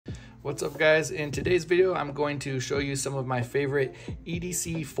What's up guys? In today's video I'm going to show you some of my favorite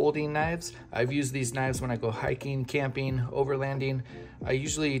EDC folding knives. I've used these knives when I go hiking, camping, overlanding. I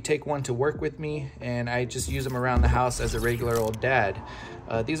usually take one to work with me and I just use them around the house as a regular old dad.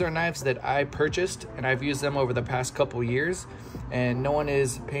 These are knives that I purchased and I've used them over the past couple years, and no one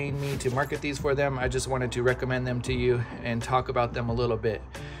is paying me to market these for them. I just wanted to recommend them to you and talk about them a little bit.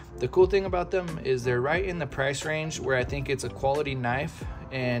 The cool thing about them is they're right in the price range where I think it's a quality knife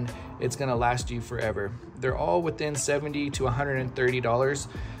and it's gonna last you forever. They're all within $70 to $130.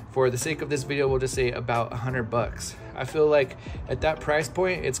 For the sake of this video, we'll just say about 100 bucks. I feel like at that price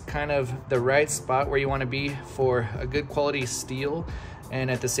point, it's kind of the right spot where you wanna be for a good quality steel, and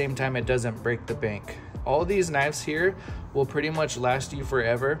at the same time, it doesn't break the bank. All these knives here will pretty much last you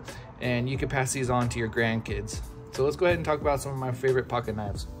forever, and you can pass these on to your grandkids. So let's go ahead and talk about some of my favorite pocket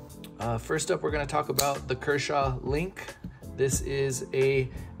knives. First up, we're gonna talk about the Kershaw Link. This is a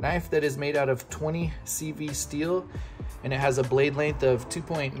knife that is made out of 20 CV steel, and it has a blade length of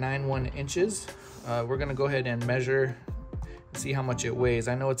 2.91 inches. We're gonna go ahead and measure and see how much it weighs.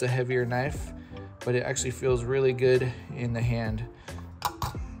 I know it's a heavier knife, but it actually feels really good in the hand.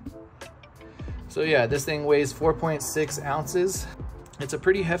 So yeah, this thing weighs 4.6 ounces. It's a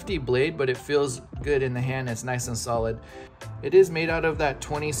pretty hefty blade, but it feels good in the hand. It's nice and solid. It is made out of that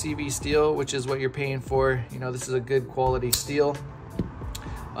 20 CV steel, which is what you're paying for. You know, this is a good quality steel.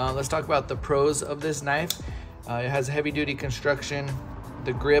 Let's talk about the pros of this knife. It has heavy duty construction.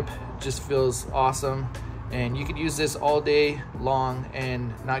 The grip just feels awesome. And you could use this all day long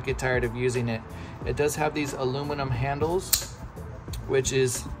and not get tired of using it. It does have these aluminum handles, which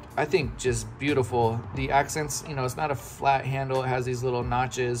is, I think, just beautiful. The accents, you know, it's not a flat handle. It has these little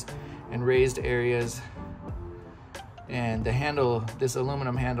notches and raised areas. And the handle, this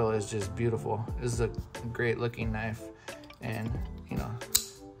aluminum handle, is just beautiful. This is a great looking knife. And, you know,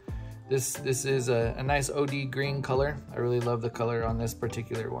 this is a nice OD green color. I really love the color on this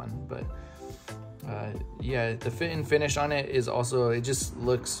particular one. But yeah, the fit and finish on it is also, it just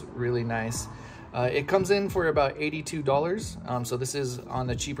looks really nice. It comes in for about $82, so this is on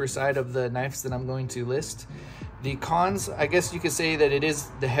the cheaper side of the knives that I'm going to list. The cons, I guess you could say that it is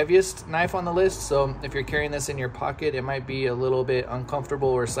the heaviest knife on the list, so if you're carrying this in your pocket, it might be a little bit uncomfortable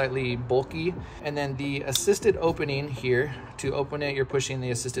or slightly bulky. And then the assisted opening here, to open it, you're pushing the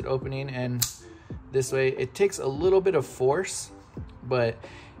assisted opening, and this way it takes a little bit of force, but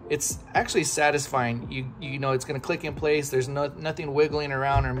it's actually satisfying. You know it's gonna click in place. There's nothing wiggling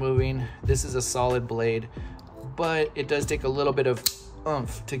around or moving. This is a solid blade, but it does take a little bit of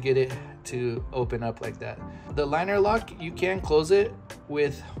oomph to get it to open up like that. The liner lock, you can close it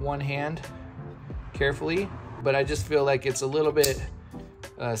with one hand carefully, but I just feel like it's a little bit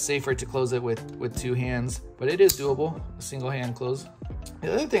safer to close it with two hands, but it is doable, a single hand close.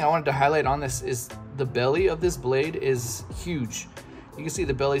 The other thing I wanted to highlight on this is the belly of this blade is huge. You can see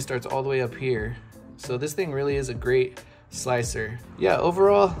the belly starts all the way up here. So this thing really is a great slicer. Yeah,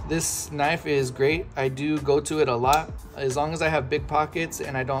 overall, this knife is great. I do go to it a lot. As long as I have big pockets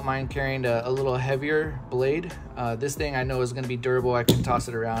and I don't mind carrying a little heavier blade, this thing I know is gonna be durable. I can toss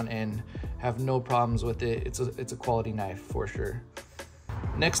it around and have no problems with it. It's a quality knife for sure.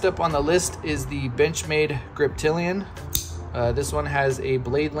 Next up on the list is the Benchmade Griptilian. This one has a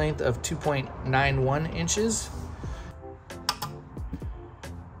blade length of 2.91 inches.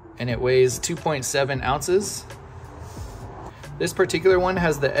 And it weighs 2.7 ounces. This particular one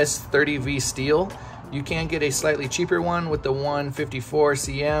has the S30V steel. You can get a slightly cheaper one with the 154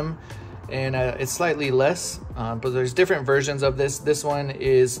 cm, and it's slightly less, but there's different versions of this. This one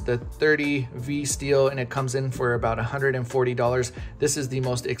is the 30V steel, and it comes in for about $140. This is the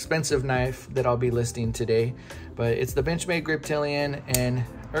most expensive knife that I'll be listing today, but it's the Benchmade Griptilian, and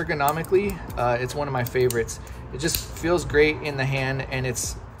ergonomically, it's one of my favorites. It just feels great in the hand, and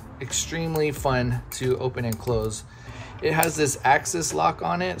it's extremely fun to open and close. It has this axis lock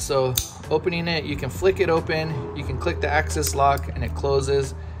on it, so opening it, you can flick it open, you can click the axis lock and it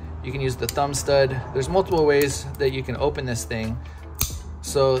closes. You can use the thumb stud. There's multiple ways that you can open this thing.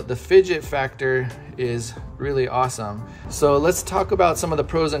 So the fidget factor is really awesome. So let's talk about some of the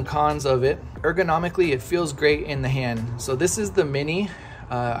pros and cons of it. Ergonomically, it feels great in the hand. So this is the mini.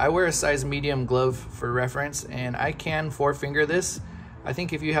 I wear a size medium glove for reference, and I can four-finger this. I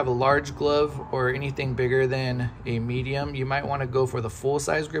think if you have a large glove or anything bigger than a medium, you might want to go for the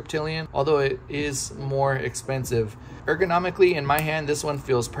full-size Griptilian, although it is more expensive. Ergonomically, in my hand, this one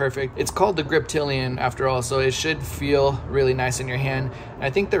feels perfect. It's called the Griptilian after all, so it should feel really nice in your hand. And I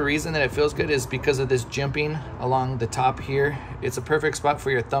think the reason that it feels good is because of this jimping along the top here. It's a perfect spot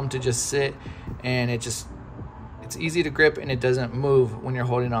for your thumb to just sit, and it It's easy to grip and it doesn't move when you're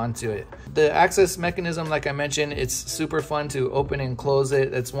holding on to it. The access mechanism, like I mentioned, it's super fun to open and close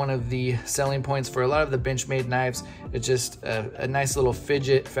it. That's one of the selling points for a lot of the Benchmade knives. It's just a nice little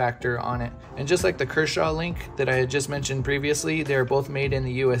fidget factor on it. And just like the Kershaw link that I had just mentioned previously, they're both made in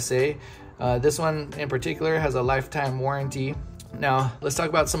the USA. This one in particular has a lifetime warranty. Now, let's talk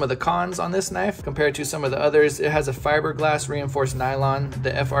about some of the cons on this knife compared to some of the others. It has a fiberglass reinforced nylon,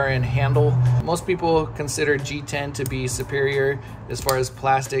 the FRN handle. Most people consider G10 to be superior as far as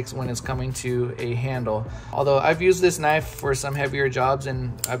plastics when it's coming to a handle. Although I've used this knife for some heavier jobs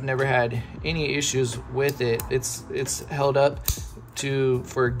and I've never had any issues with it. It's held up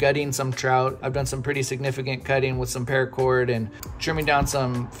for gutting some trout. I've done some pretty significant cutting with some paracord and trimming down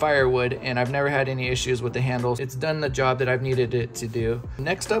some firewood, and I've never had any issues with the handles. It's done the job that I've needed it to do.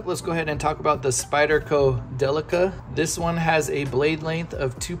 Next up, let's go ahead and talk about the Spyderco Delica. This one has a blade length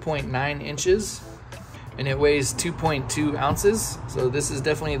of 2.9 inches and it weighs 2.2 ounces. So this is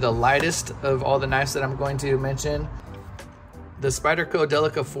definitely the lightest of all the knives that I'm going to mention. The Spyderco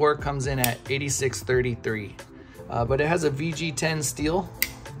Delica 4 comes in at 86.33. But it has a VG10 steel,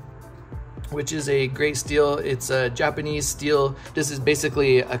 which is a great steel. It's a Japanese steel. This is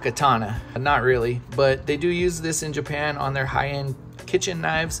basically a katana, not really, but they do use this in Japan on their high-end kitchen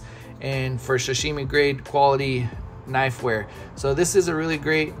knives and for sashimi grade quality knifeware. So this is a really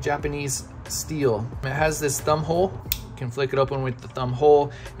great Japanese steel. It has this thumb hole. You can flick it open with the thumb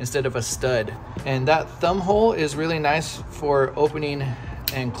hole instead of a stud. And that thumb hole is really nice for opening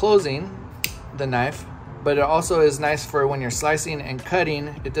and closing the knife. But it also is nice for when you're slicing and cutting.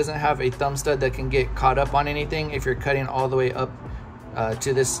 It doesn't have a thumb stud that can get caught up on anything if you're cutting all the way up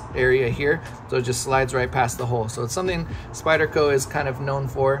to this area here. So it just slides right past the hole. So it's something Spyderco is kind of known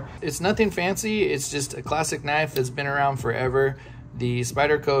for. It's nothing fancy. It's just a classic knife that's been around forever. The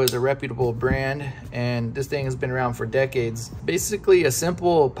Spyderco is a reputable brand, and this thing has been around for decades. Basically a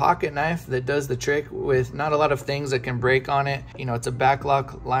simple pocket knife that does the trick with not a lot of things that can break on it. You know, it's a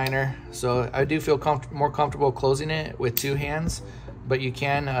backlock liner, so I do feel more comfortable closing it with two hands, but you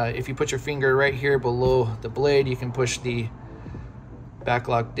can, if you put your finger right here below the blade, you can push the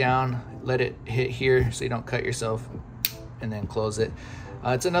backlock down, let it hit here so you don't cut yourself, and then close it.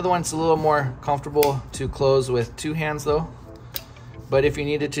 It's another one that's a little more comfortable to close with two hands though. But if you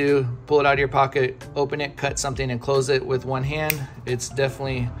needed to pull it out of your pocket, open it, cut something, and close it with one hand, it's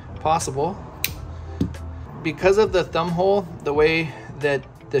definitely possible. Because of the thumb hole, the way that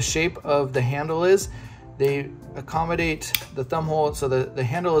the shape of the handle is, they accommodate the thumb hole so the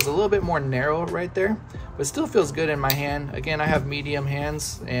handle is a little bit more narrow right there, but still feels good in my hand. Again, I have medium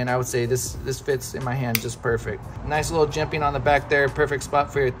hands, and I would say this fits in my hand just perfect. Nice little jimping on the back there, perfect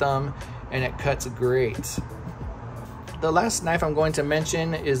spot for your thumb, and it cuts great. The last knife I'm going to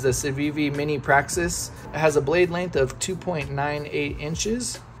mention is the Civivi Mini Praxis. It has a blade length of 2.98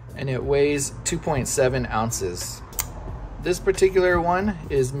 inches and it weighs 2.7 ounces. This particular one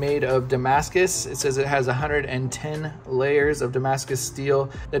is made of Damascus. It says it has 110 layers of Damascus steel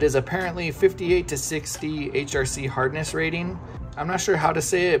that is apparently 58 to 60 HRC hardness rating. I'm not sure how to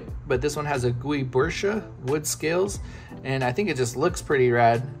say it, but this one has a Guibursha wood scales, and I think it just looks pretty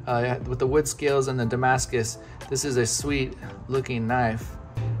rad with the wood scales and the Damascus. This is a sweet looking knife.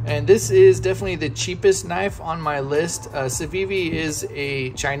 And this is definitely the cheapest knife on my list. Civivi is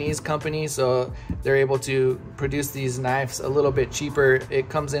a Chinese company, so they're able to produce these knives a little bit cheaper. It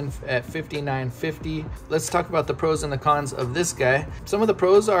comes in at $59.50. Let's talk about the pros and the cons of this guy. Some of the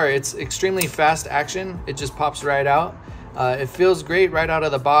pros are it's extremely fast action. It just pops right out. It feels great right out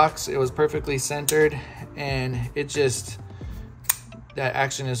of the box. It was perfectly centered, and it just, that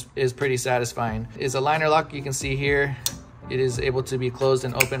action is pretty satisfying. It's a liner lock, you can see here. It is able to be closed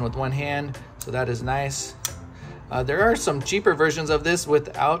and open with one hand, so that is nice. There are some cheaper versions of this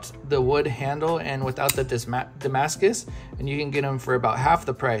without the wood handle and without the Damascus, and you can get them for about half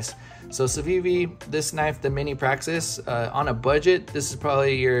the price. So Civivi, this knife, the Mini Praxis, on a budget, this is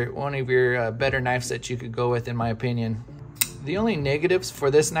probably one of your better knives that you could go with, in my opinion. The only negatives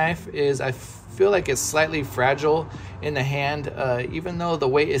for this knife is I feel like it's slightly fragile in the hand. Even though the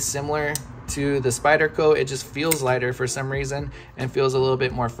weight is similar to the Spyderco, it just feels lighter for some reason and feels a little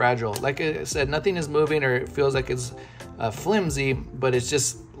bit more fragile. Like I said, nothing is moving or it feels like it's flimsy, but it's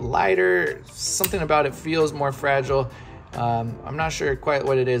just lighter. Something about it feels more fragile. I'm not sure quite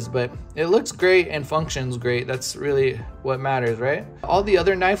what it is, but it looks great and functions great. That's really what matters, right? All the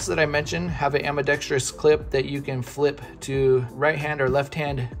other knives that I mentioned have an ambidextrous clip that you can flip to right hand or left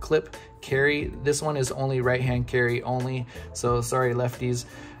hand clip carry. This one is only right hand carry only, so sorry lefties.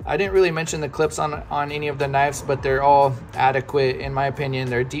 I didn't really mention the clips on any of the knives, but they're all adequate in my opinion.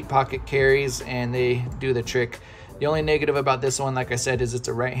 They're deep pocket carries and they do the trick. The only negative about this one, like I said, is it's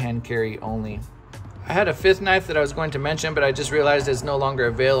a right-hand carry only. I had a fifth knife that I was going to mention, but I just realized it's no longer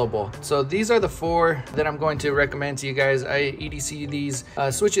available. So these are the 4 that I'm going to recommend to you guys. I EDC these,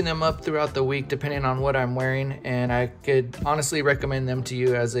 switching them up throughout the week depending on what I'm wearing, and I could honestly recommend them to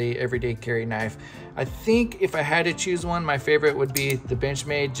you as a everyday carry knife. I think if I had to choose one, my favorite would be the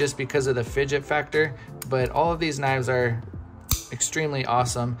Benchmade, just because of the fidget factor, but all of these knives are extremely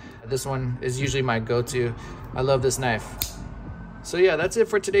awesome. This one is usually my go-to. I love this knife. So yeah, that's it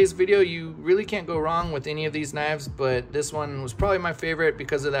for today's video. You really can't go wrong with any of these knives, but this one was probably my favorite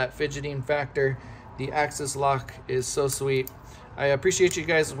because of that fidgeting factor. The axis lock is so sweet. I appreciate you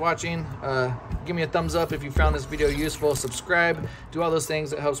guys watching. Give me a thumbs up if you found this video useful. Subscribe, do all those things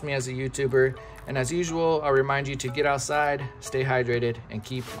that helps me as a YouTuber. And as usual, I'll remind you to get outside, stay hydrated, and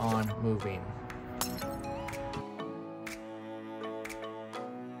keep on moving.